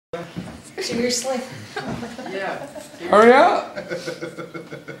Seriously? Yeah. Hurry up.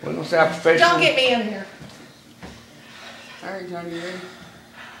 We don't say professional. Don't get me in here. Alright, Johnny, you ready?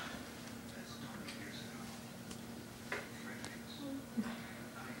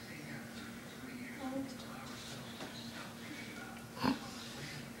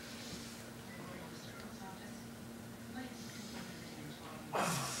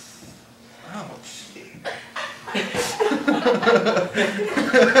 Oh, shit.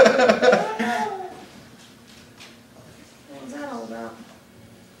 What was that all about?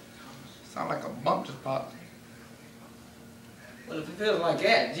 Sound like a bump just popped. Well, if it feels like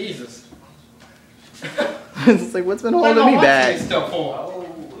that, Jesus. It's like, what's been holding me back? Stuff for? Oh,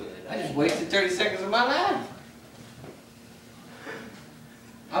 I just wasted 30 seconds of my life.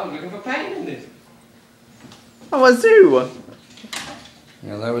 I was looking for pain in this. I was too.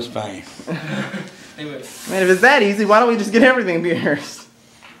 Yeah, that was fine. Anyway. Man, if it's that easy, why don't we just get everything pierced?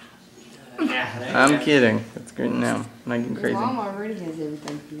 I'm kidding. It's good now. I'm not getting crazy. Mom already has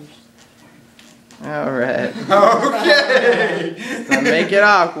everything pierced. Alright. Okay. Don't make it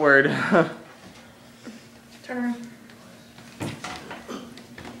awkward. Turn around.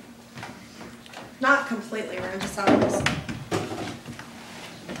 Not completely around the sides.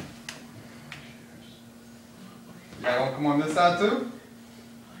 Y'all gonna come on this side too?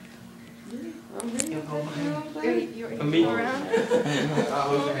 For me. I'll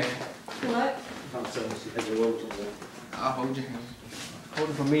hold your hand. What? I'll hold your hand. Hold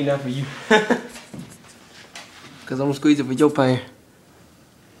it for me, not for you. Cause I'm gonna squeeze it for your pain.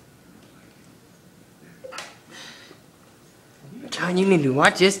 John, you need to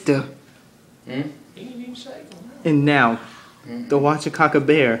watch this stuff. And now, to watch a cock a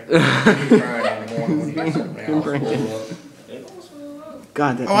bear.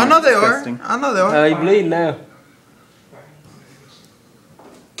 God, that's Oh, I know they disgusting. are. I know they are. You bleeding now.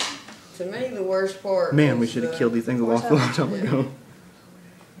 To me, the worst part. Man, we is should have the- killed these things a long time ago.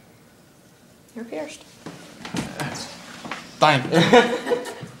 You're pierced. Thank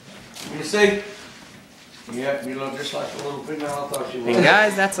you. You see? Yep, you look just like a little female I thought you And was.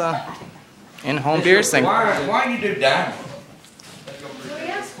 guys, that's a in-home piercing. Why you do diamond?